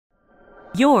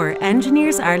Your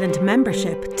Engineers Ireland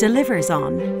membership delivers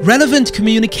on relevant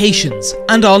communications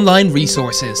and online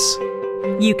resources.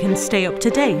 You can stay up to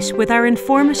date with our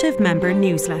informative member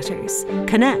newsletters,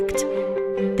 Connect,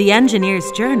 the Engineers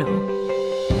Journal,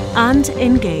 and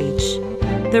Engage.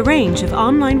 The range of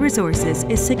online resources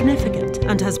is significant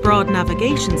and has broad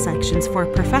navigation sections for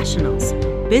professionals,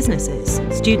 businesses,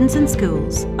 students and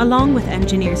schools, along with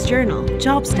Engineers Journal,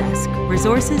 Jobs Desk,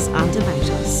 resources and About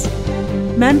Us.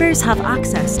 Members have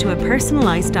access to a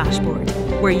personalised dashboard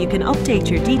where you can update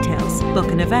your details, book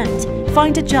an event,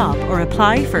 find a job or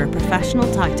apply for a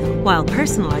professional title, while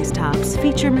personalised tabs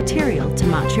feature material to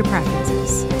match your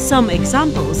preferences. Some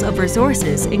examples of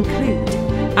resources include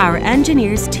our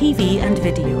Engineers TV and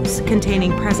videos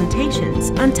containing presentations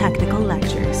and technical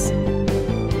lectures,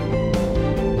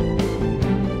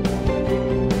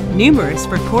 numerous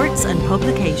reports and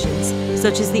publications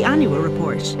such as the Annual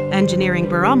Report, Engineering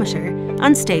Barometer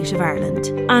and State of Ireland,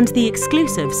 and the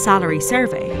exclusive Salary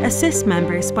Survey assists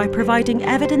members by providing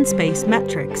evidence-based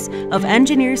metrics of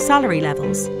engineers' salary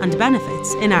levels and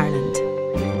benefits in Ireland.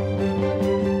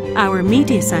 Our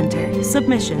Media Centre,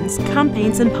 Submissions,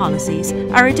 Campaigns and Policies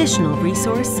are additional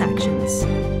resource sections.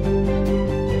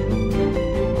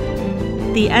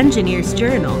 The Engineers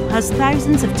Journal has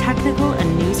thousands of technical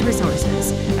and news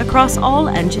resources across all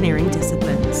engineering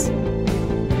disciplines.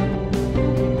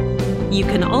 You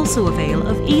can also avail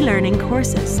of e-learning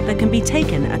courses that can be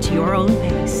taken at your own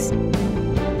pace.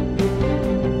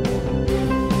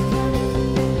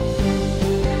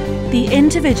 The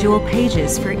individual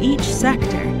pages for each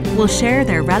sector will share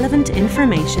their relevant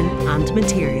information and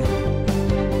material.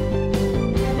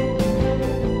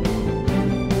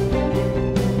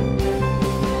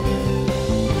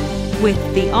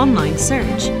 With the online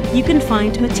search, you can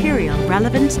find material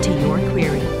relevant to your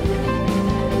query.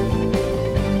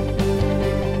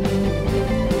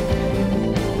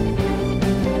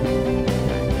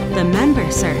 The member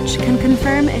search can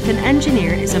confirm if an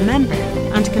engineer is a member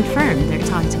and confirm their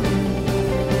title.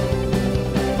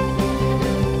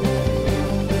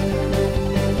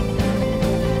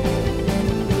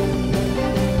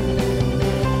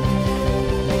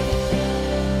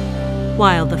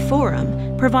 While the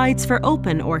forum provides for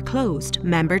open or closed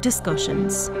member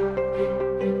discussions.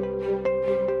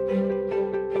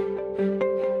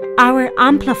 Our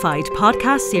Amplified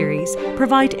podcast series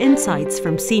provide insights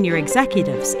from senior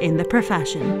executives in the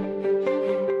profession.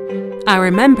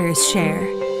 Our members share.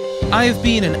 I have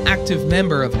been an active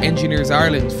member of Engineers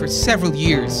Ireland for several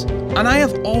years, and I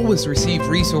have always received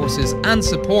resources and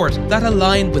support that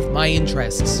align with my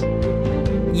interests.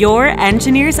 Your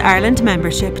Engineers Ireland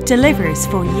membership delivers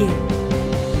for you.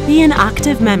 Be an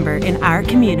active member in our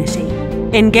community.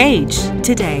 Engage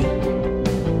today.